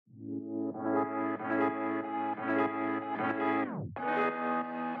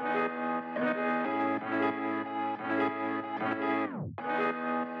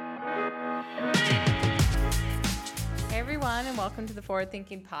Welcome to the Forward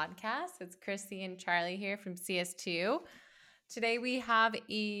Thinking Podcast. It's Crissy and Charlie here from CS2. Today we have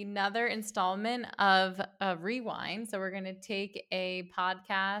another installment of a rewind. So we're going to take a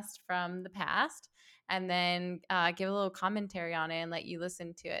podcast from the past and then give a little commentary on it and let you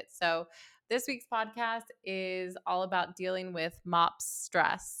listen to it. So this week's podcast is all about dealing with MOPS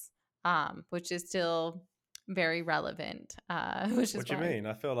stress, which is still very relevant. What do you mean?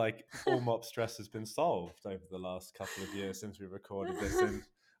 I feel like all MOP stress has been solved over the last couple of years since we recorded this in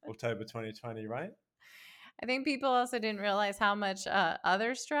October 2020, right? I think people also didn't realize how much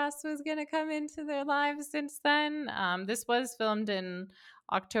other stress was going to come into their lives since then. This was filmed in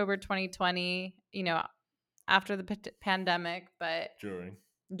October 2020, after the pandemic, but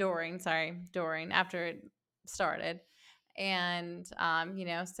during after it started. And,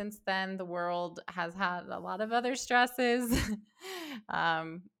 since then, the world has had a lot of other stresses,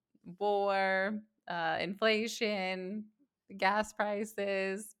 war, inflation, gas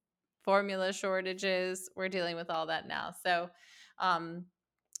prices, formula shortages. We're dealing with all that now. So,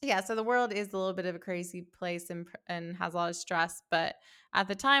 so the world is a little bit of a crazy place and has a lot of stress. But at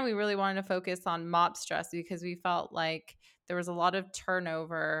the time, we really wanted to focus on MOP stress because we felt like there was a lot of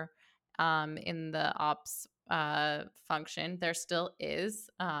turnover in the ops function. There still is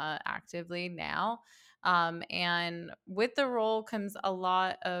actively now. And with the role comes a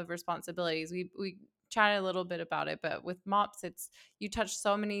lot of responsibilities. We chatted a little bit about it, but with MOPS, you touch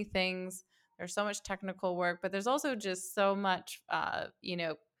so many things. There's so much technical work, but there's also just so much,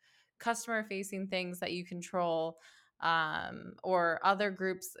 customer facing things that you control, or other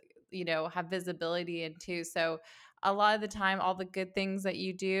groups, have visibility into. So a lot of the time, all the good things that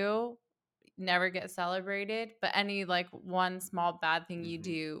you do never get celebrated, but any like one small bad thing you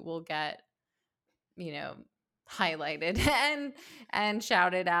do will get, highlighted and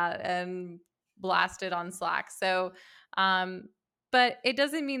shouted at and blasted on Slack. So, but it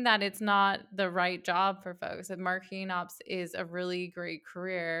doesn't mean that it's not the right job for folks. And marketing ops is a really great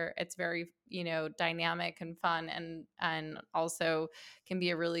career. It's very, dynamic and fun, and also can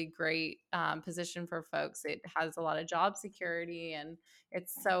be a really great position for folks. It has a lot of job security and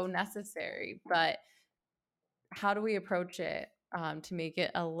it's so necessary. But how do we approach it to make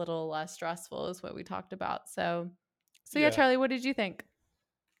it a little less stressful is what we talked about. So yeah, Yeah, Charlie, what did you think?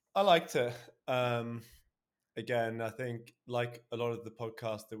 I liked it. Again, I think like a lot of the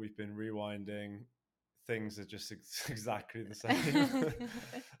podcasts that we've been rewinding, things are just exactly the same.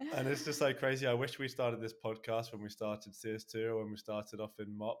 And it's just so crazy. I wish we started this podcast when we started CS2 or when we started off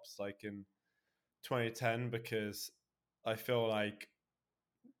in MOPS, like in 2010, because I feel like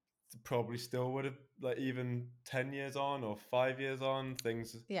probably still would have, like, even 10 years on or 5 years on,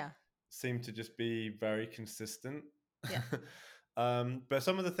 things Yeah. seem to just be very consistent. Yeah. But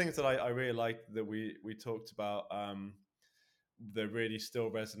some of the things that I really liked that we talked about, that really still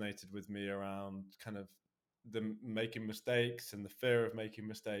resonated with me around kind of the making mistakes and the fear of making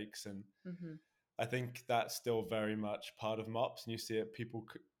mistakes. And Mm-hmm. I think that's still very much part of MOPS. And you see it, people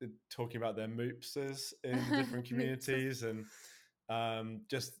talking about their moopses in different communities, and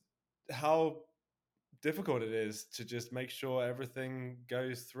just how difficult it is to just make sure everything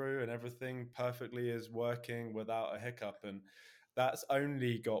goes through and everything perfectly is working without a hiccup. And that's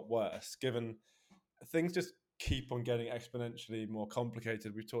only got worse given things just keep on getting exponentially more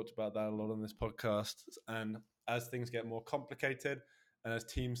complicated. We've talked about that a lot on this podcast. And as things get more complicated and as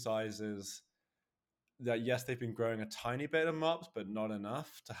team sizes, that yes, they've been growing a tiny bit of MOPS, but not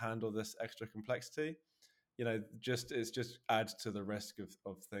enough to handle this extra complexity. It's just adds to the risk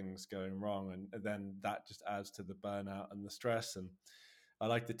of things going wrong, and then that just adds to the burnout and the stress. And I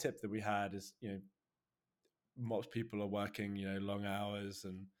like the tip that we had is, most people are working, long hours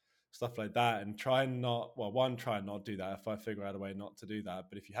and stuff like that, and try and not do that. If I figure out a way not to do that,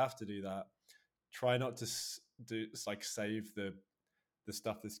 but if you have to do that, try not to do, it's like, save the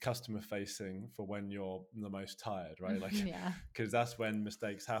stuff that's customer facing for when you're the most tired, right? Like, Yeah. because that's when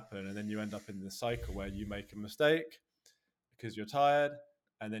mistakes happen, and then you end up in this cycle where you make a mistake because you're tired,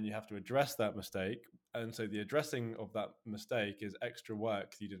 and then you have to address that mistake. And so the addressing of that mistake is extra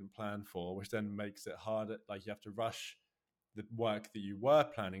work you didn't plan for, which then makes it harder. Like, you have to rush the work that you were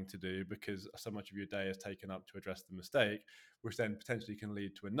planning to do because so much of your day is taken up to address the mistake, which then potentially can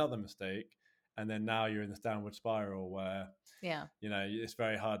lead to another mistake. And then now you're in this downward spiral where, Yeah. it's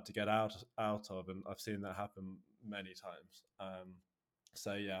very hard to get out of. And I've seen that happen many times.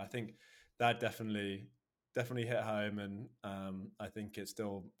 So yeah, I think that definitely hit home, and I think it's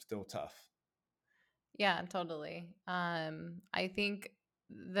still tough. Yeah, totally. I think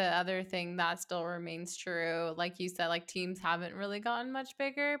the other thing that still remains true, like you said, like teams haven't really gotten much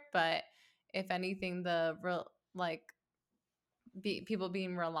bigger, but if anything, the real like people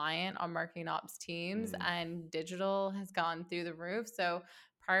being reliant on marketing ops teams, Mm. and digital has gone through the roof. So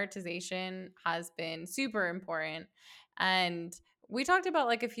prioritization has been super important. And we talked about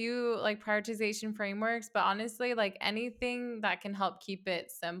like a few like prioritization frameworks, but honestly, like anything that can help keep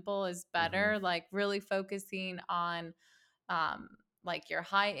it simple is Mm-hmm. better. Like really focusing on um, like your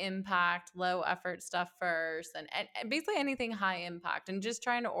high impact, low effort stuff first, and basically anything high impact, and just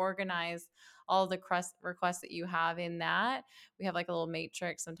trying to organize all the requests that you have in that. We have like a little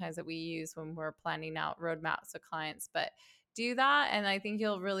matrix sometimes that we use when we're planning out roadmaps with clients, but do that. And I think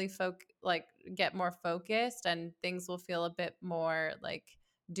you'll really like get more focused, and things will feel a bit more like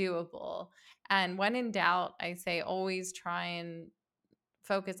doable. And when in doubt, I say always try and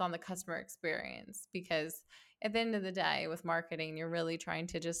focus on the customer experience, because at the end of the day with marketing you're really trying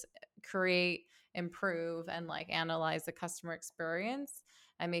to just create, improve, and like analyze the customer experience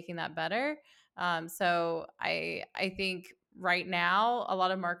and making that better. So I think right now a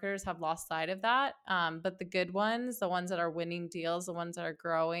lot of marketers have lost sight of that, but the good ones, the ones that are winning deals, the ones that are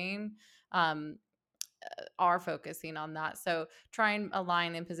growing, um, are focusing on that. So try and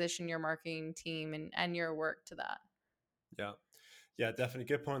align and position your marketing team and your work to that. Yeah. Yeah, definitely.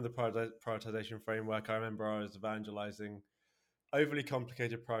 Good point on the prioritization framework. I remember I was evangelizing overly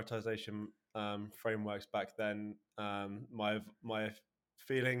complicated prioritization frameworks back then. My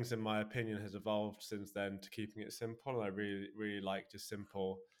feelings and my opinion has evolved since then to keeping it simple. And I really like just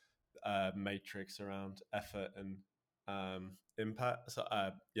simple matrix around effort and impact. So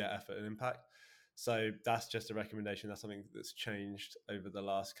yeah, effort and impact. So that's just a recommendation. That's something that's changed over the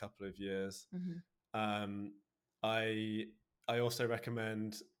last couple of years. Mm-hmm. Um, I I also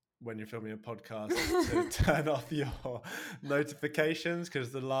recommend when you're filming a podcast to turn off your notifications,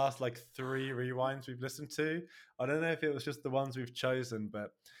 because the last like 3 rewinds we've listened to, I don't know if it was just the ones we've chosen,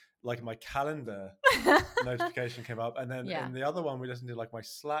 but like my calendar notification came up, and then Yeah. in the other one we listened to, like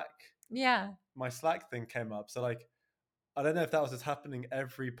Yeah. my Slack thing came up. So like I don't know if that was just happening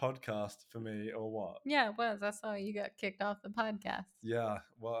every podcast for me or what. Yeah, it was. That's how you got kicked off the podcast. Yeah,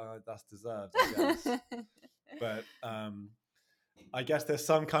 well, that's deserved, I guess. But I guess there's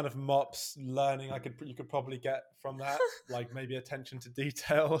some kind of MOPS learning you could probably get from that, like maybe attention to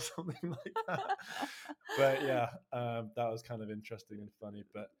detail or something like that. But yeah, that was kind of interesting and funny.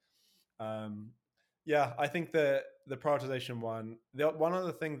 But yeah, I think the prioritization one, one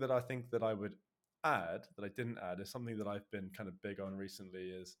other thing that I think that I would add that I didn't add is something that I've been kind of big on recently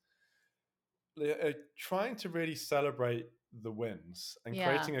is trying to really celebrate the wins and Yeah.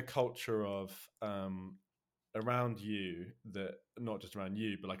 creating a culture of around you, that not just around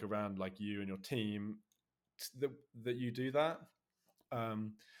you but like around like you and your team, that you do that.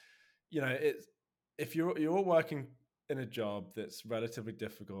 um it's, if you're all working in a job that's relatively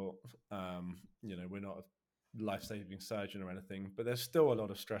difficult, we're not a life-saving surgeon or anything, but there's still a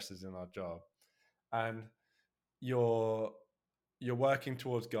lot of stresses in our job, and you're you're working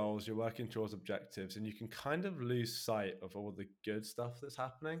towards goals, you're working towards objectives, and you can kind of lose sight of all the good stuff that's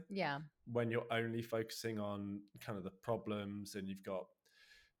happening Yeah. when you're only focusing on kind of the problems, and you've got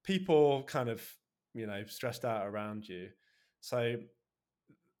people kind of, stressed out around you. So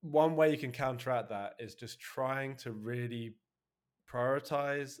one way you can counteract that is just trying to really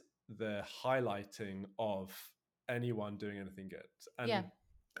prioritize the highlighting of anyone doing anything good. Yeah. And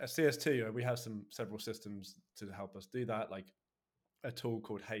at CS2, we have several systems to help us do that, like a tool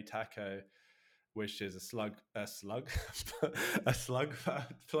called Hey Taco, which is a slug a slug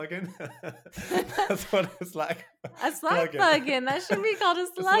plugin. That's what it's like. A slug plugin. That should be called a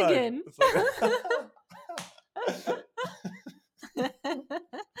sluggin.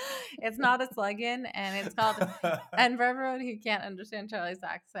 It's not a sluggin, and it's called, and for everyone who can't understand Charlie's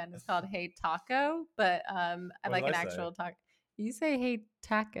accent, it's called Hey Taco, but I What like did I an say? actual taco. You say Hey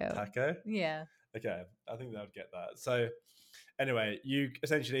Taco. Taco? Yeah. Okay, I think they would get that. So anyway, you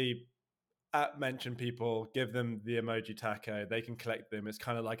essentially mention people, give them the emoji taco, they can collect them. It's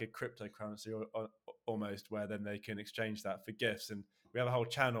kind of like a cryptocurrency or almost, where then they can exchange that for gifts. And we have a whole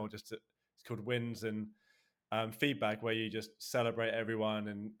channel it's called Wins and feedback, where you just celebrate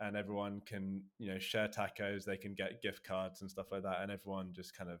everyone, and everyone can share tacos, they can get gift cards and stuff like that, and everyone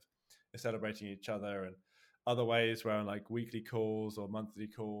just kind of is celebrating each other. And other ways where on like weekly calls or monthly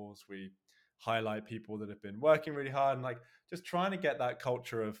calls, we highlight people that have been working really hard, and like just trying to get that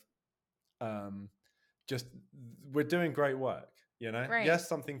culture of um, just we're doing great work. Right. Yes,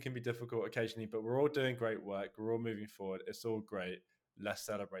 something can be difficult occasionally, but we're all doing great work, we're all moving forward, it's all great, let's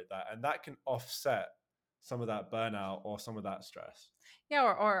celebrate that. And that can offset some of that burnout or some of that stress. Yeah,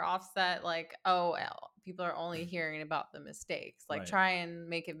 or offset like, oh, people are only hearing about the mistakes. Like Right. try and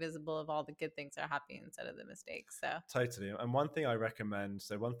make it visible of all the good things that are happening instead of the mistakes. So Totally. And one thing I recommend,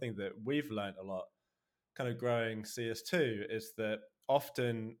 so one thing that we've learned a lot kind of growing CS2 is that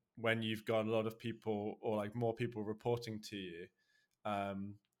often when you've got a lot of people or like more people reporting to you,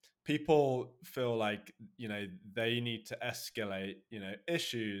 um, people feel like, you know, they need to escalate, you know,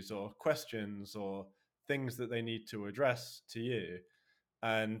 issues or questions or things that they need to address to you.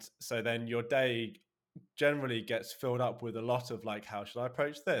 And so then your day generally gets filled up with a lot of like, how should I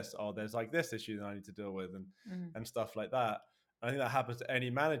approach this? Oh, there's like this issue that I need to deal with, mhm. and stuff like that. I think that happens to any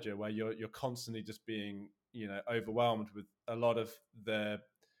manager where you're constantly just being, you know, overwhelmed with a lot of the,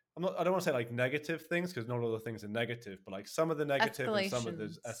 I don't want to say like negative things because not all the things are negative, but like some of the negative and some of the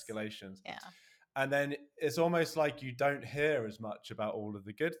Escalations. escalations. Yeah. And then it's almost like you don't hear as much about all of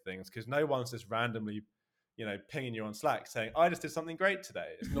the good things because no one's just randomly, you know, pinging you on Slack saying, I just did something great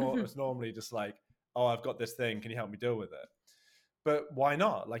today. It's normally just like, oh, I've got this thing, can you help me deal with it? But why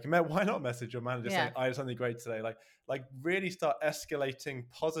not? Like, why not message your manager saying, Yeah, I did something great today? Like really start escalating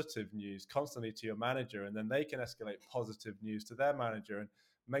positive news constantly to your manager, and then they can escalate positive news to their manager, and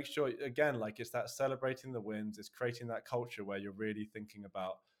make sure, again, like it's that celebrating the wins, it's creating that culture where you're really thinking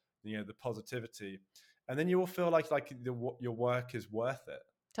about, you know, the positivity, and then you will feel like your work is worth it.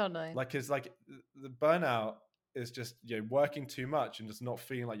 totally. Like, it's like the burnout is just, you know, working too much and just not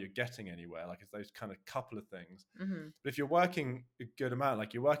feeling like you're getting anywhere. Like, it's those kind of couple of things. Hmm. But if you're working a good amount,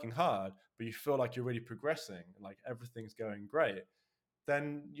 like you're working hard, but you feel like you're really progressing, like everything's going great,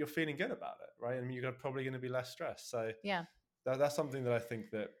 then you're feeling good about it, right? I mean, you're probably going to be less stressed. So Yeah, that's something that I think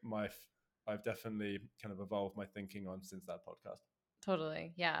that I've definitely kind of evolved my thinking on since that podcast.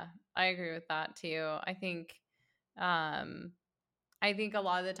 totally. Yeah, I agree with that too. Um, I think a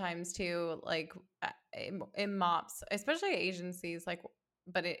lot of the times too, like in MOPS, especially agencies, like,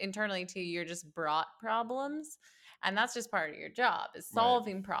 but internally too, you're just brought problems, and that's just part of your job is Right.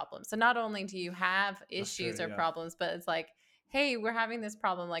 solving problems. So not only do you have That's true. issues or Yeah. problems, but it's like, hey, we're having this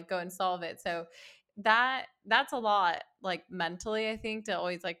problem, like go and solve it. So that's a lot, like mentally, I think, to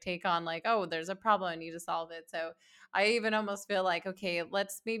always like take on like, oh, there's a problem, I need to solve it. So I even almost feel like, okay,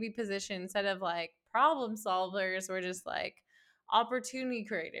 let's maybe position instead of like problem solvers, we're just like opportunity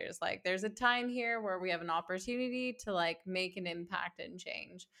creators. Like there's a time here where we have an opportunity to like make an impact and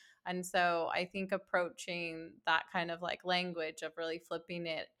change. And so I think approaching that kind of like language of really flipping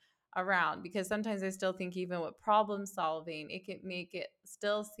it around, because sometimes I still think even with problem solving, it can make it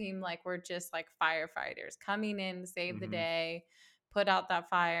still seem like we're just like firefighters coming in to save the Mm-hmm. day, put out that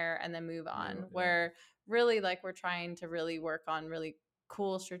fire and then move on. Yeah. Where really like we're trying to really work on really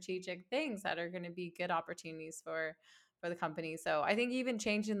cool strategic things that are going to be good opportunities for the company. So I think even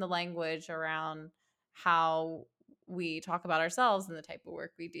changing the language around how we talk about ourselves and the type of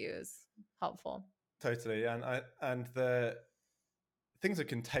work we do is helpful. Totally. And the things are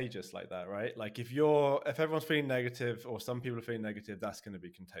contagious like that, right? Like if everyone's feeling negative or some people are feeling negative, that's going to be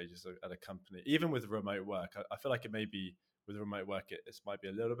contagious at a company. Even with remote work, I feel like it may be with remote work, it might be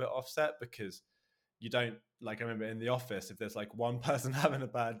a little bit offset because you don't, like, I remember in the office, if there's like one person having a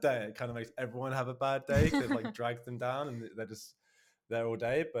bad day, it kind of makes everyone have a bad day because it like drags them down and they're just there all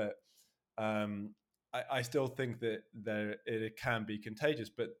day. But um, I still think that it can be contagious.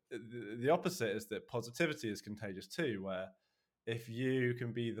 But the opposite is that positivity is contagious too, where if you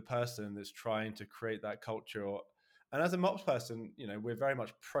can be the person that's trying to create that culture, and as a MOPS person, you know, we're very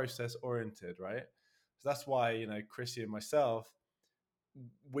much process oriented, right? So that's why, you know, Crissy and myself,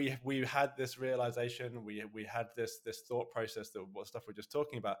 we had this realization, we had this thought process that what stuff we're just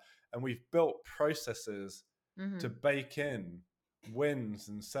talking about, and we've built processes to Hmm. bake in wins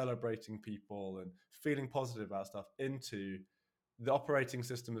and celebrating people and feeling positive about stuff into the operating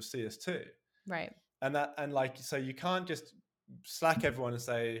system of CS2. Right. And like, so you can't just slack everyone and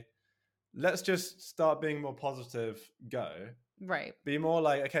say, let's just start being more positive, go. Right. Be more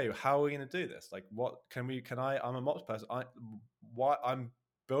like, okay, how are we going to do this? Like, what I'm a MOPS person. I'm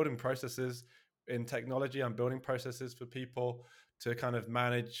building processes in technology. I'm building processes for people to kind of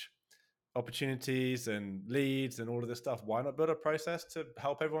manage opportunities and leads and all of this stuff. Why not build a process to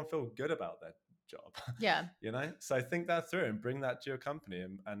help everyone feel good about their job? Yeah. You know, so think that through and bring that to your company,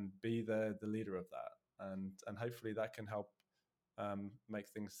 and be the leader of that, and hopefully that can help make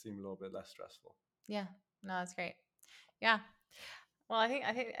things seem a little bit less stressful. Yeah. No, that's great. Yeah. Well, I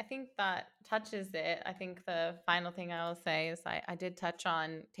think that touches it. I think the final thing I will say is I did touch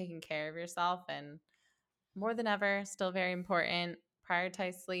on taking care of yourself, and more than ever, still very important.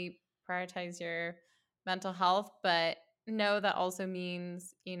 Prioritize sleep, prioritize your mental health, but no, that also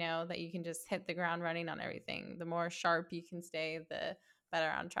means, that you can just hit the ground running on everything. The more sharp you can stay, the better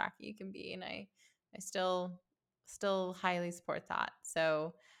on track you can be. And I still highly support that.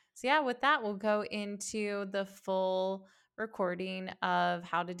 So yeah, with that, we'll go into the full recording of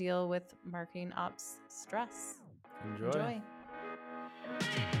how to deal with marketing ops stress. Enjoy. Enjoy.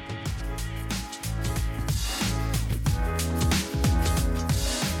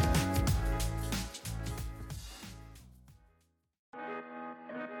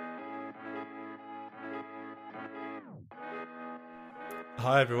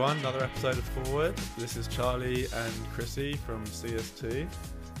 Hi everyone, another episode of Forward. This is Charlie and Crissy from CS2.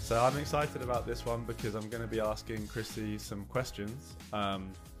 So I'm excited about this one because I'm going to be asking Crissy some questions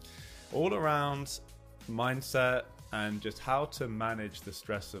all around mindset and just how to manage the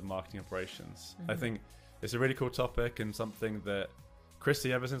stress of marketing operations. I think it's a really cool topic and something that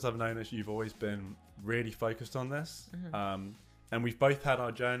Crissy, ever since I've known us, you've always been really focused on this. And we've both had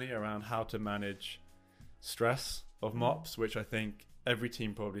our journey around how to manage stress of MOPS, which I think every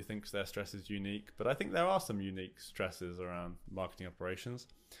team probably thinks their stress is unique, but I think there are some unique stresses around marketing operations.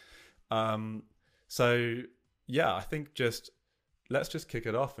 So yeah, I think let's just kick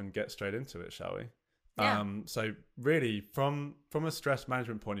it off and get straight into it, shall we? Yeah. So really from a stress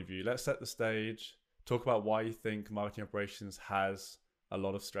management point of view, let's set the stage, talk about why you think marketing operations has a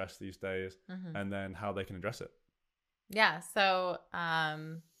lot of stress these days, and then how they can address it. Yeah. So,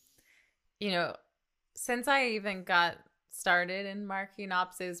 since I even got started in marketing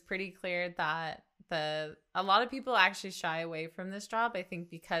ops, it was pretty clear that a lot of people actually shy away from this job. I think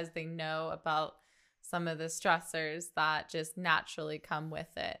because they know about some of the stressors that just naturally come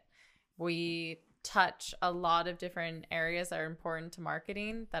with it. We touch a lot of different areas that are important to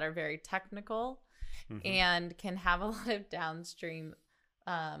marketing that are very technical and can have a lot of downstream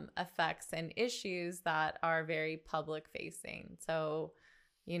effects and issues that are very public facing. So,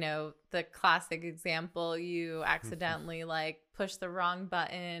 the classic example, you accidentally push the wrong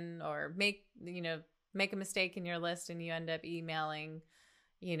button or make a mistake in your list and you end up emailing,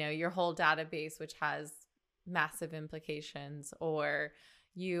 your whole database, which has massive implications, or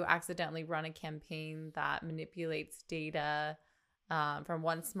you accidentally run a campaign that manipulates data from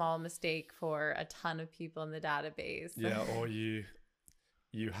one small mistake for a ton of people in the database. Yeah, or you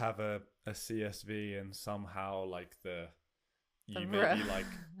have a CSV and somehow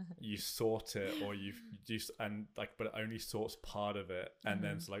you sort it, or you do, and but it only sorts part of it, and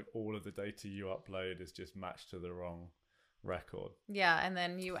then it's all of the data you upload is just matched to the wrong record. Yeah, and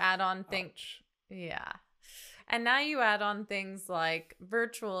then you add on things. Yeah. And now you add on things like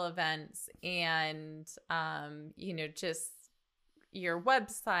virtual events and just your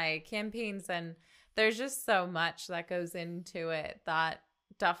website, campaigns, and there's just so much that goes into it that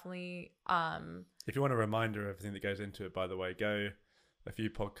definitely if you want a reminder of everything that goes into it, by the way, go a few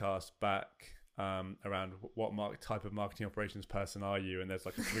podcasts back around what type of marketing operations person are you, and there's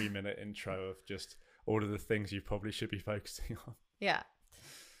a 3-minute intro of just all of the things you probably should be focusing on. Yeah.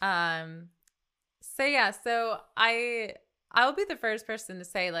 So I'll be the first person to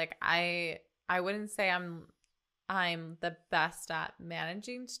say I wouldn't say I'm the best at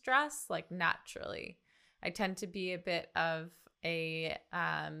managing stress naturally. I tend to be a bit of a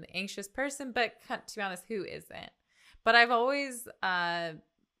anxious person, but to be honest, who isn't? But I've always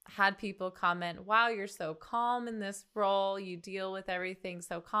had people comment, wow, you're so calm in this role, you deal with everything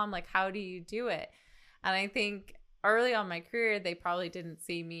so calm, how do you do it? And I think early on in my career, they probably didn't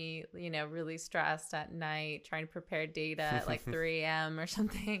see me really stressed at night trying to prepare data at 3 a.m. or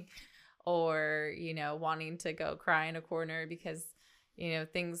something, or wanting to go cry in a corner because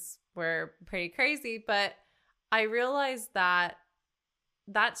things were pretty crazy. But I realized that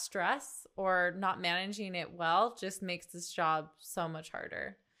stress or not managing it well just makes this job so much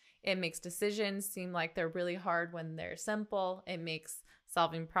harder. It makes decisions seem like they're really hard when they're simple. It makes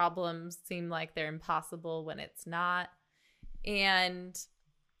solving problems seem like they're impossible when it's not. And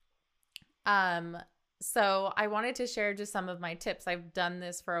so I wanted to share just some of my tips. I've done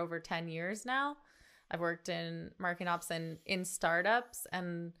this for over 10 years now. I've worked in marketing ops and in startups,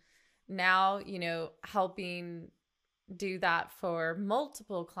 and now, helping do that for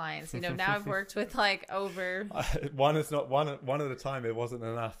multiple clients. Now I've worked with over one at a time. It wasn't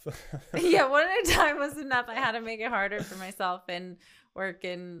enough. Yeah, one at a time was enough. I had to make it harder for myself and work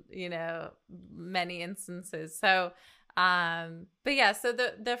in many instances. So but yeah, so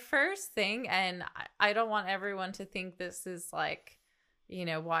the first thing, and I don't want everyone to think this is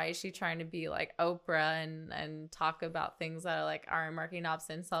why is she trying to be like Oprah and talk about things that are our marketing ops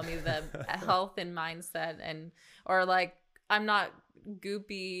and tell me the health and mindset or I'm not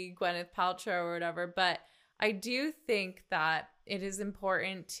goopy Gwyneth Paltrow or whatever, but I do think that it is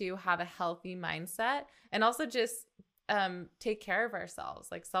important to have a healthy mindset and also just take care of ourselves.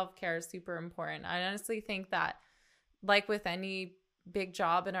 Like self-care is super important. I honestly think that like with any big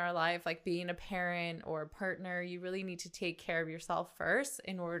job in our life, like being a parent or a partner, you really need to take care of yourself first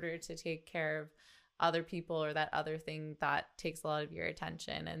in order to take care of other people or that other thing that takes a lot of your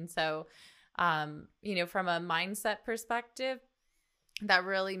attention. And so, from a mindset perspective, that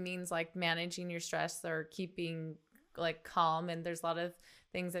really means like managing your stress or keeping like calm. And there's a lot of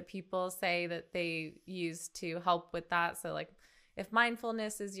things that people say that they use to help with that. So like if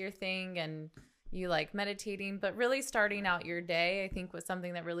mindfulness is your thing and you like meditating, but really starting out your day, I think was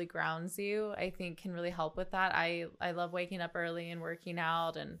something that really grounds you, I think can really help with that. I love waking up early and working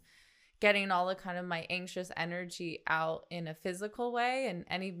out and getting all the kind of my anxious energy out in a physical way, and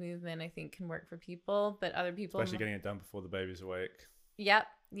any movement I think can work for people, but other people, especially getting it done before the baby's awake. Yep.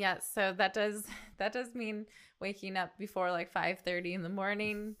 Yeah. So that does mean waking up before like 5:30 in the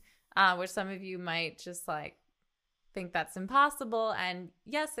morning, which some of you might just like think that's impossible. And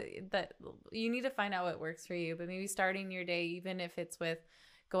yes, that you need to find out what works for you, but maybe starting your day, even if it's with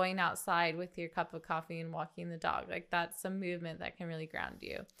going outside with your cup of coffee and walking the dog, like that's some movement that can really ground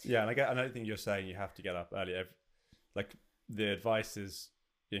you. Yeah. And I don't think you're saying you have to get up early. Like the advice is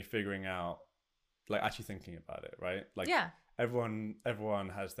figuring out, like actually thinking about it, right? Like yeah. Everyone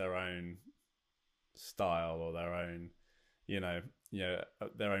has their own style or their own,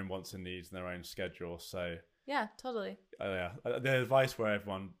 their own wants and needs and their own schedule. So yeah, totally. The advice where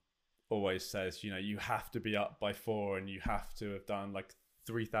everyone always says, you have to be up by 4 and you have to have done like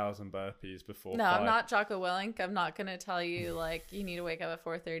 3,000 burpees before. No, 5. I'm not Jocko Willink. I'm not going to tell you like you need to wake up at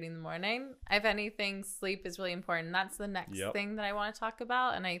 4:30 in the morning. If anything, sleep is really important. That's the next thing that I want to talk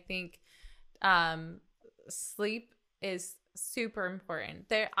about. And I think sleep is super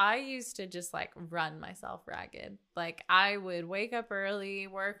important. I used to just like run myself ragged. Like I would wake up early,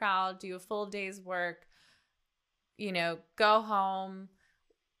 work out, do a full day's work, go home,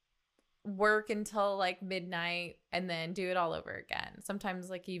 work until like midnight, and then do it all over again. Sometimes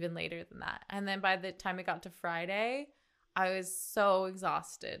like even later than that. And then by the time it got to Friday, I was so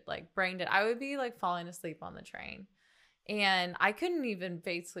exhausted, like brain dead. I would be like falling asleep on the train and I couldn't even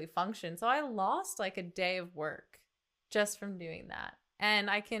basically function. So I lost like a day of work just from doing that. And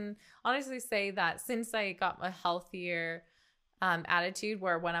I can honestly say that since I got a healthier attitude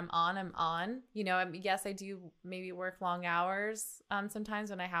where when I'm on, yes, I do maybe work long hours sometimes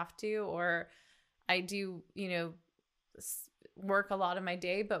when I have to, or I do, work a lot of my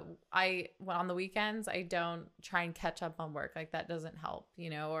day, but on the weekends, I don't try and catch up on work. Like that doesn't help,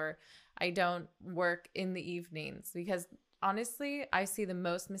 or I don't work in the evenings because honestly, I see the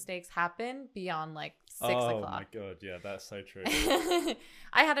most mistakes happen beyond like 6 o'clock. Oh my God. Yeah, that's so true.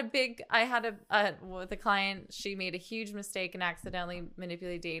 With a client, she made a huge mistake and accidentally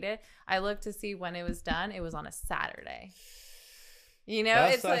manipulated data. I looked to see when it was done. It was on a Saturday.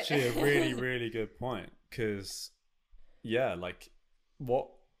 That's it's actually a really, really good point. Cause yeah, like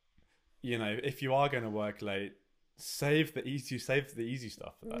if you are going to work late, save the easy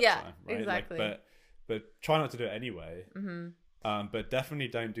stuff for that time, right? Exactly. But try not to do it anyway. Mm-hmm. But definitely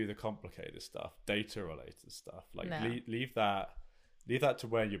don't do the complicated stuff, data related stuff. Like leave that to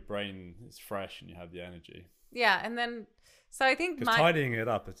where your brain is fresh and you have the energy. Yeah, and then so I think tidying it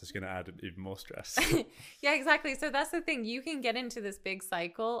up is just going to add even more stress. Yeah, exactly. So that's the thing. You can get into this big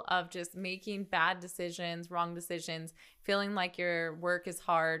cycle of just making bad decisions, wrong decisions, feeling like your work is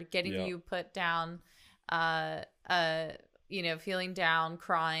hard, getting you put down, feeling down,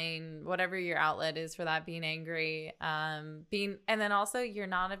 crying, whatever your outlet is for that, being angry, and then also you're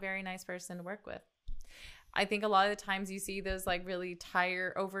not a very nice person to work with. I think a lot of the times you see those like really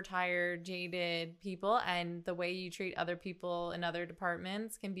overtired, jaded people, and the way you treat other people in other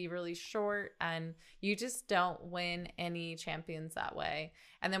departments can be really short, and you just don't win any champions that way.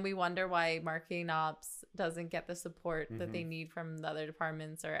 And then we wonder why marketing ops doesn't get the support that they need from the other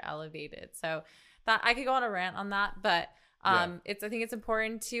departments or elevated. So that I could go on a rant on that, but I think it's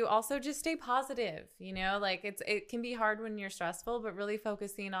important to also just stay positive. Like it can be hard when you're stressful, but really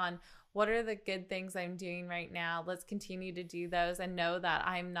focusing on what are the good things I'm doing right now. Let's continue to do those and know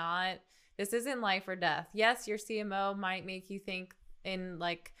that this isn't life or death. Yes, your CMO might make you think in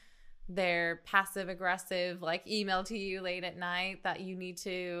like their passive aggressive like email to you late at night that you need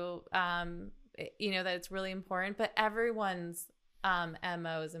to that it's really important, but everyone's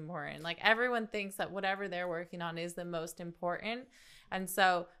MO is important. Like everyone thinks that whatever they're working on is the most important. And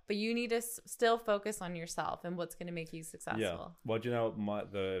so, but you need to still focus on yourself and what's going to make you successful. Yeah. Well, do you know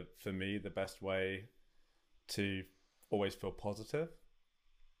for me, the best way to always feel positive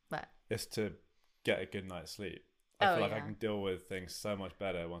what? is to get a good night's sleep. I Oh feel like I yeah. can deal with things so much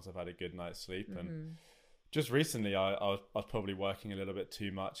better once I've had a good night's sleep. And Mm-hmm. just recently, I was probably working a little bit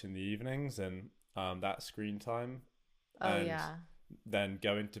too much in the evenings, and that screen time, Oh and yeah. then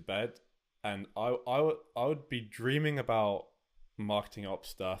going to bed, and I would be dreaming about marketing ops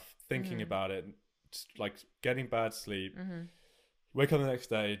stuff, thinking Mm-hmm. about it, just like getting bad sleep. Mm-hmm. Wake up the next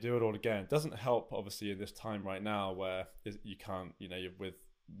day, do it all again. It doesn't help, obviously, in this time right now where you can't, you're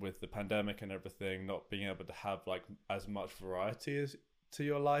with the pandemic and everything, not being able to have like as much variety as to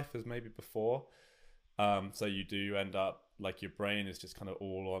your life as maybe before. So you do end up like your brain is just kind of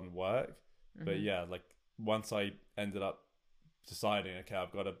all on work. But Mm-hmm. yeah, like once I ended up deciding, okay,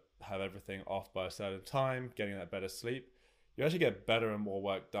 I've got to have everything off by a certain time, getting that better sleep, you actually get better and more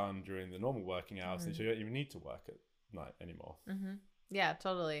work done during the normal working hours, Mm-hmm. so you don't even need to work at night anymore. Mm-hmm. Yeah,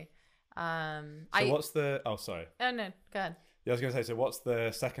 totally. So I what's the? Oh, sorry. oh no, go ahead. Yeah, I was gonna say. So what's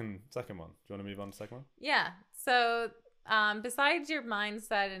the second one? Do you want to move on to the second one? Yeah. So, besides your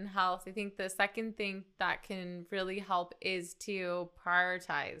mindset and health, I think the second thing that can really help is to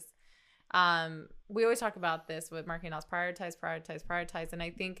prioritize. We always talk about this with marketing ops: prioritize, prioritize, prioritize. And I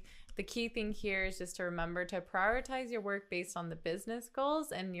think the key thing here is just to remember to prioritize your work based on the business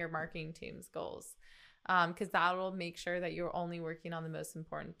goals and your marketing team's goals. Because that will make sure that you're only working on the most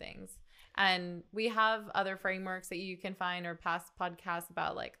important things. And we have other frameworks that you can find or past podcasts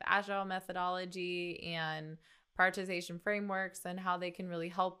about like the agile methodology and prioritization frameworks and how they can really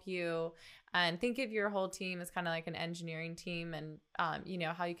help you. And think of your whole team as kind of like an engineering team, and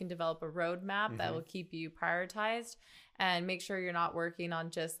how you can develop a roadmap that Mm-hmm. will keep you prioritized and make sure you're not working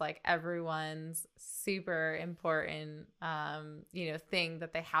on just like everyone's super important thing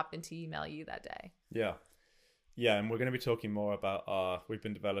that they happen to email you that day. Yeah. Yeah, and we're going to be talking more about we've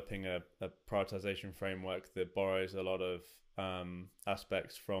been developing a prioritization framework that borrows a lot of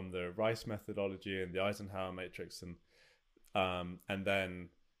aspects from the Rice methodology and the Eisenhower matrix, and then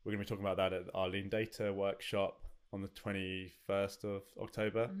we're going to be talking about that at our Lean Data workshop on the 21st of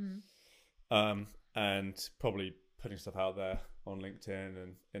October, Mm-hmm. and probably putting stuff out there on LinkedIn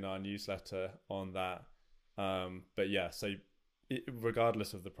and in our newsletter on that. But yeah, so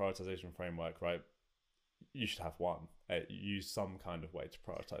regardless of the prioritization framework, right? You should have one. Use some kind of way to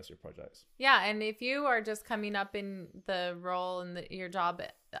prioritize your projects. Yeah, and if you are just coming up in the role and your job,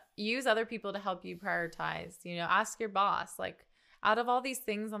 use other people to help you prioritize. Ask your boss, like, out of all these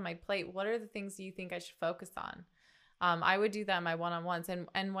things on my plate, what are the things you think I should focus on? I would do that in my one-on-ones,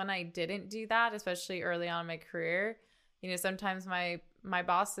 and when I didn't do that, especially early on in my career, sometimes my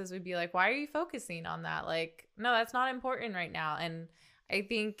bosses would be like, "Why are you focusing on that? Like, no, that's not important right now." And I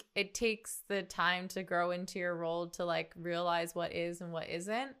think it takes the time to grow into your role to like realize what is and what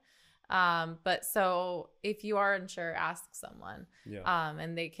isn't. But so if you are unsure, ask someone, Yeah.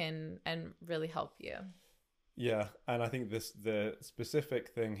 and they can and really help you. Yeah, and I think the specific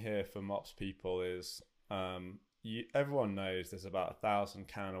thing here for MOPS people is everyone knows there's about 1,000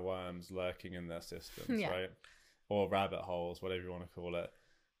 can of worms lurking in their systems, Yeah. right? Or rabbit holes, whatever you want to call it.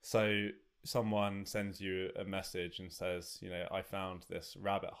 So someone sends you a message and says, I found this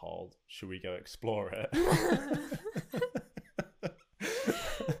rabbit hole. Should we go explore it?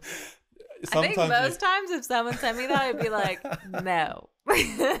 I think most times if someone sent me that, I'd be like, no.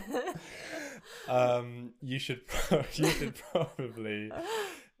 You should probably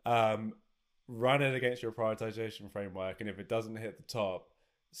run it against your prioritization framework, and if it doesn't hit the top,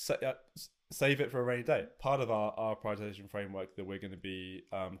 save it for a rainy day. Part of our prioritization framework that we're going to be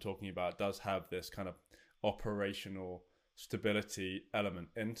talking about does have this kind of operational stability element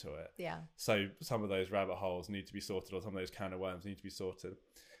into it. Yeah. So some of those rabbit holes need to be sorted, or some of those can of worms need to be sorted.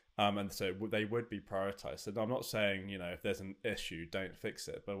 And so they would be prioritized. So I'm not saying, if there's an issue, don't fix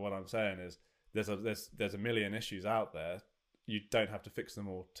it. But what I'm saying is there's a million issues out there. You don't have to fix them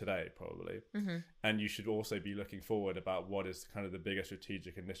all today, probably. Mm-hmm. And you should also be looking forward about what is kind of the biggest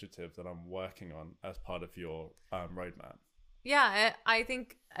strategic initiative that I'm working on as part of your roadmap. Yeah, I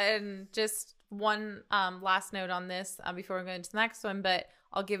think, and just one last note on this before we go into the next one, but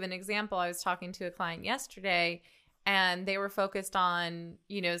I'll give an example. I was talking to a client yesterday, and they were focused on,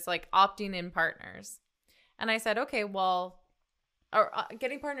 it's like opting in partners. And I said, okay, well, or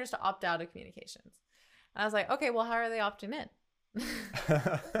getting partners to opt out of communications. And I was like, okay, well, how are they opting in?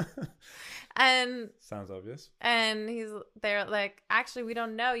 And sounds obvious. And they're like, actually, we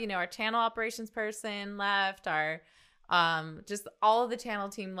don't know. Our channel operations person left. Our just all of the channel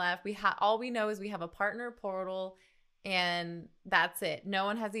team left. All we know is we have a partner portal, and that's it. No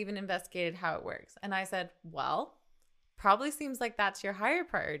one has even investigated how it works. And I said, well, probably seems like that's your higher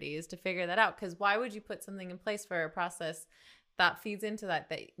priority, is to figure that out. Because why would you put something in place for a process that feeds into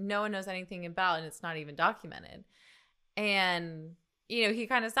that no one knows anything about, and it's not even documented. And, you know, he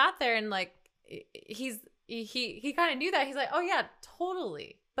kind of sat there and like, he kind of knew that. He's like, oh yeah,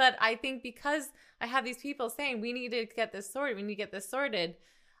 totally. But I think because I have these people saying we need to get this sorted,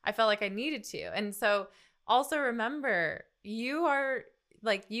 I felt like I needed to. And so also remember, you are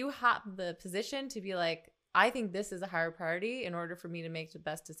like, you have the position to be like, I think this is a higher priority in order for me to make the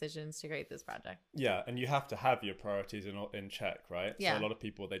best decisions to create this project. Yeah, and you have to have your priorities in check, right? Yeah. So a lot of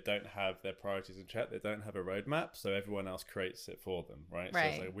people, they don't have their priorities in check. They don't have a roadmap, so everyone else creates it for them, right? So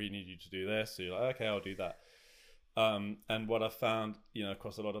it's like, we need you to do this. So you're like, okay, I'll do that. And what I've found, you know,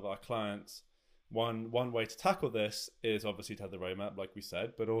 across a lot of our clients, one way to tackle this is obviously to have the roadmap, like we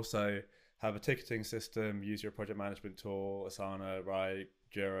said, but also have a ticketing system, use your project management tool, Asana, right,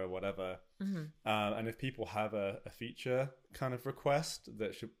 Jira, whatever. And if people have a feature kind of request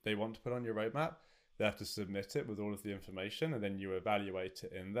that they want to put on your roadmap, they have to submit it with all of the information, and then you evaluate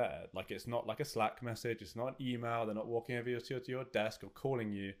it in there. Like, it's not like a Slack message, it's not an email, they're not walking over to your desk or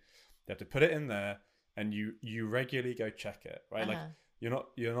calling you. They have to put it in there, and you regularly go check it, right? Like,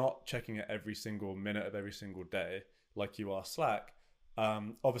 you're not checking it every single minute of every single day like you are Slack.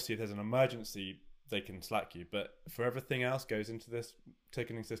 Obviously, if there's an emergency, they can Slack you, but for everything else goes into this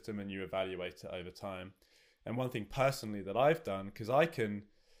ticketing system, and you evaluate it over time. And one thing personally that I've done, because I can,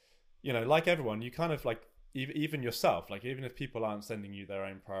 you know, like everyone, you kind of like, even yourself, like even if people aren't sending you their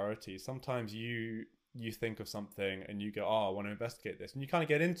own priorities, sometimes you think of something and you go, oh, I want to investigate this, and you kind of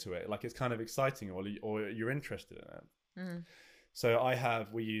get into it, like it's kind of exciting, or you're interested in it. So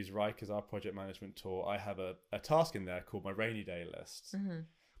we use Rike as our project management tool. I have a task in there called my rainy day list.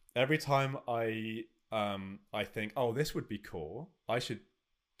 Every time I think, oh, this would be cool, I should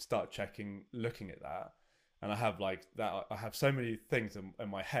start looking at that. And I have like that. I have so many things in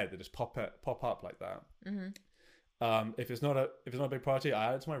my head that just pop up like that. If it's not a big priority, I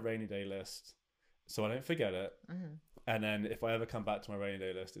add it to my rainy day list, so I don't forget it. And then if I ever come back to my rainy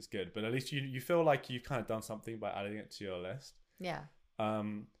day list, it's good. But at least you feel like you've kind of done something by adding it to your list. Yeah.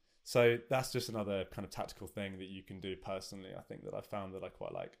 So that's just another kind of tactical thing that you can do personally, I think, that I found that I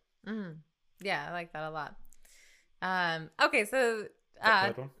quite like. Yeah, I like that a lot. Okay, so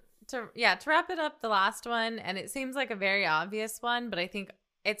Third one? to wrap it up, the last one, and it seems like a very obvious one, but I think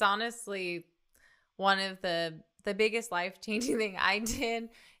it's honestly one of the biggest life-changing thing I did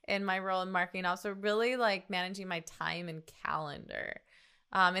in my role in marketing, also really like managing my time and calendar.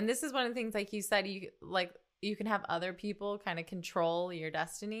 And this is one of the things, like you said, you can have other people kind of control your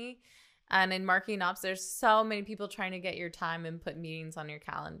destiny. And in marketing ops, there's so many people trying to get your time and put meetings on your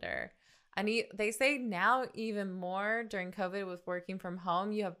calendar. And they say now even more during COVID with working from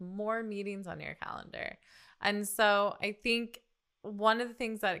home, you have more meetings on your calendar. And so I think one of the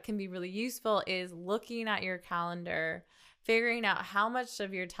things that can be really useful is looking at your calendar, figuring out how much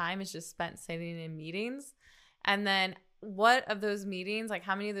of your time is just spent sitting in meetings. And then what of those meetings, like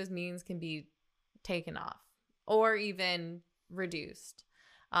how many of those meetings can be taken off or even reduced,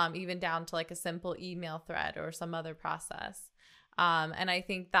 even down to like a simple email thread or some other process. And I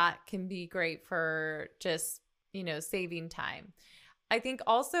think that can be great for just, saving time. I think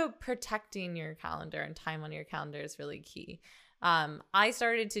also protecting your calendar and time on your calendar is really key. I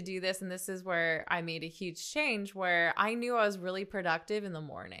started to do this, and this is where I made a huge change, where I knew I was really productive in the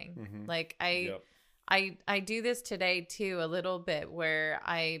morning. Like I do this today too, a little bit, where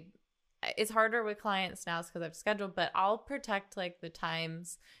it's harder with clients now because I've scheduled, but I'll protect like the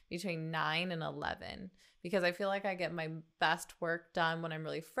times between 9 and 11 because I feel like I get my best work done when I'm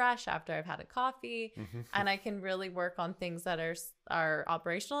really fresh after I've had a coffee, and I can really work on things that are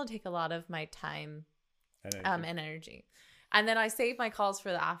operational and take a lot of my time and energy. And then I save my calls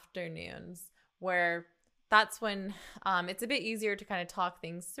for the afternoons, where that's when it's a bit easier to kind of talk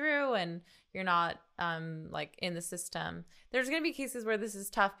things through and you're not like in the system. There's going to be cases where this is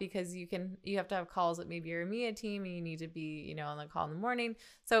tough because you have to have calls with maybe your EMEA team and you need to be, on the call in the morning.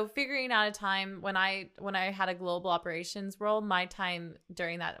 So figuring out a time, when I had a global operations role, my time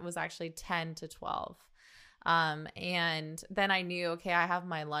during that was actually 10 to 12. And then I knew, okay, I have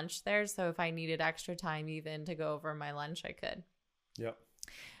my lunch there. So if I needed extra time even to go over my lunch, I could. Yep.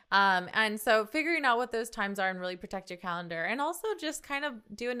 And so figuring out what those times are and really protect your calendar, and also just kind of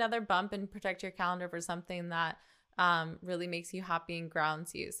do another bump and protect your calendar for something that really makes you happy and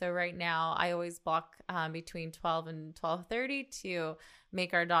grounds you. So right now I always block between 12 and 12:30 to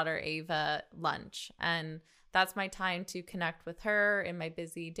make our daughter Ava lunch. And that's my time to connect with her in my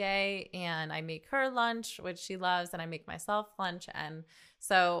busy day. And I make her lunch, which she loves, and I make myself lunch. And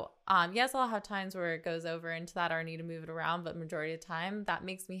so, yes, I'll have times where it goes over into that or I need to move it around, but majority of the time that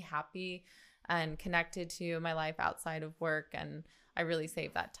makes me happy. and connected to my life outside of work. And I really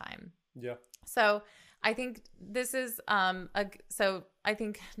save that time. Yeah. So I think this is so I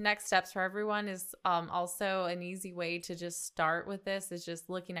think next steps for everyone is also an easy way to just start with this is just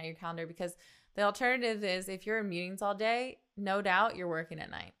looking at your calendar, because the alternative is if you're in meetings all day, no doubt you're working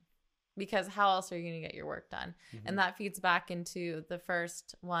at night, because how else are you going to get your work done? Mm-hmm. And that feeds back into the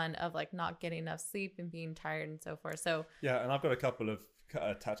first one of like not getting enough sleep and being tired and so forth. So yeah, and I've got a couple of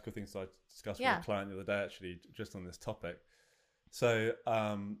tactical things I discussed with a client the other day actually just on this topic. So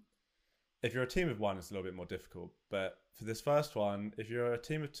if you're a team of one, it's a little bit more difficult. But for this first one, if you're a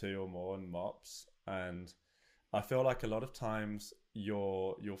team of 2 or more in MOPS, and I feel like a lot of times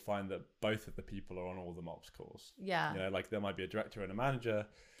you'll find that both of the people are on all the MOPS calls. Yeah. You know, like there might be a director and a manager,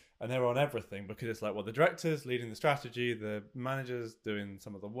 and they're on everything, because it's like, well, the director's leading the strategy, the manager's doing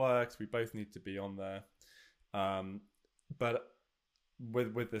some of the work, so we both need to be on there. But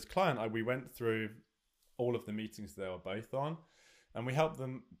with this client, we went through all of the meetings they were both on, and we helped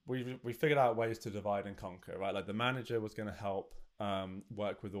them. We figured out ways to divide and conquer, right? Like the manager was going to help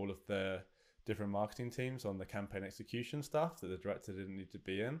work with all of the different marketing teams on the campaign execution stuff that the director didn't need to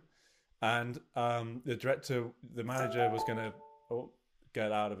be in, and the manager was going to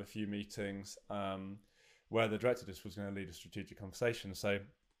get out of a few meetings where the director just was going to lead a strategic conversation. So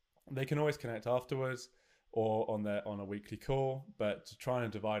they can always connect afterwards or on a weekly call, but to try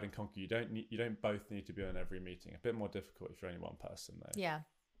and divide and conquer, you don't both need to be on every meeting. A bit more difficult if you're only one person though. Yeah,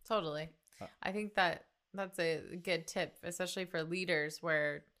 totally. I think that's a good tip, especially for leaders,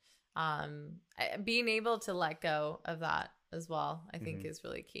 where being able to let go of that as well, I think is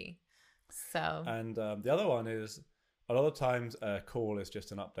really key. So, and the other one is a lot of times a call is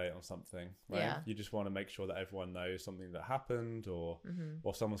just an update on something, right? Yeah. You just want to make sure that everyone knows something that happened or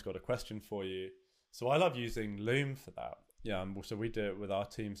someone's got a question for you. So I love using Loom for that. Yeah, so we do it with our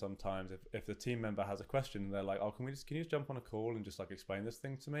team sometimes. If the team member has a question, they're like, "Oh, can you just jump on a call and just like explain this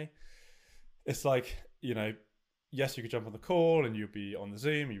thing to me?" It's like, you know, yes, you could jump on the call and you'll be on the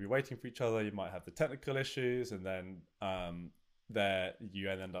Zoom, you'll be waiting for each other. You might have the technical issues, and then there you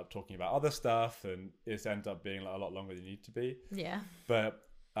end up talking about other stuff, and it ends up being like a lot longer than you need to be. Yeah. But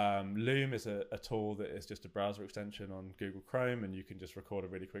Loom is a tool that is just a browser extension on Google Chrome, and you can just record a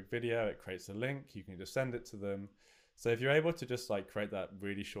really quick video. It creates a link. You can just send it to them. So if you're able to just like create that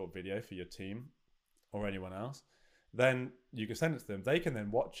really short video for your team or anyone else, then you can send it to them. They can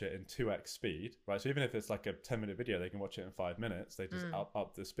then watch it in 2x speed, right? So even if it's like a 10-minute video, they can watch it in 5 minutes. They just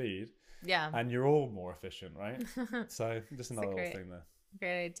up the speed. Yeah. And you're all more efficient, right? So just another little thing there.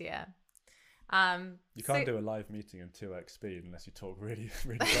 Great idea. You can't do a live meeting in 2x speed unless you talk really,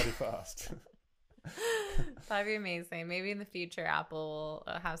 really bloody fast. That'd be amazing. Maybe in the future, Apple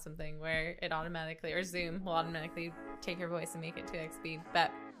will have something where it automatically, or Zoom will automatically take your voice and make it 2x speed.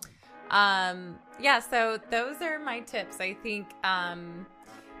 But yeah, so those are my tips. I think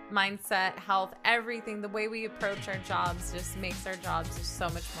mindset, health, everything, the way we approach our jobs just makes our jobs just so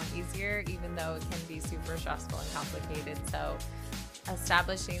much more easier, even though it can be super stressful and complicated. So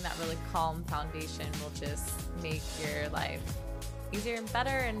establishing that really calm foundation will just make your life easier and better,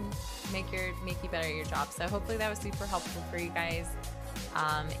 and make you better at your job. So hopefully that was super helpful for you guys,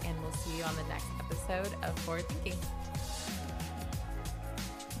 and we'll see you on the next episode of Forward Thinking.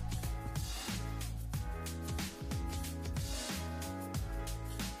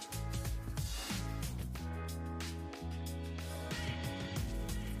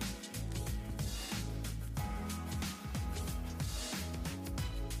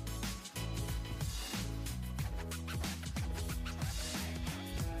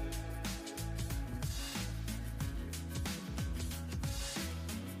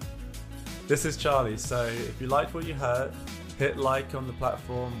 This is Charlie. So if you liked what you heard, hit like on the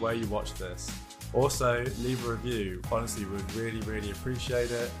platform where you watch this. Also, leave a review. Honestly, we'd really, really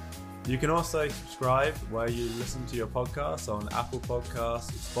appreciate it. You can also subscribe where you listen to your podcasts on Apple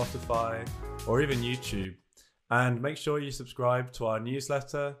Podcasts, Spotify, or even YouTube. And make sure you subscribe to our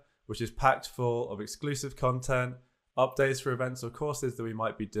newsletter, which is packed full of exclusive content, updates for events or courses that we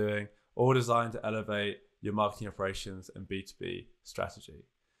might be doing, all designed to elevate your marketing operations and B2B strategy.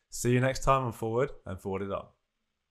 See you next time on Forward, and forward it on.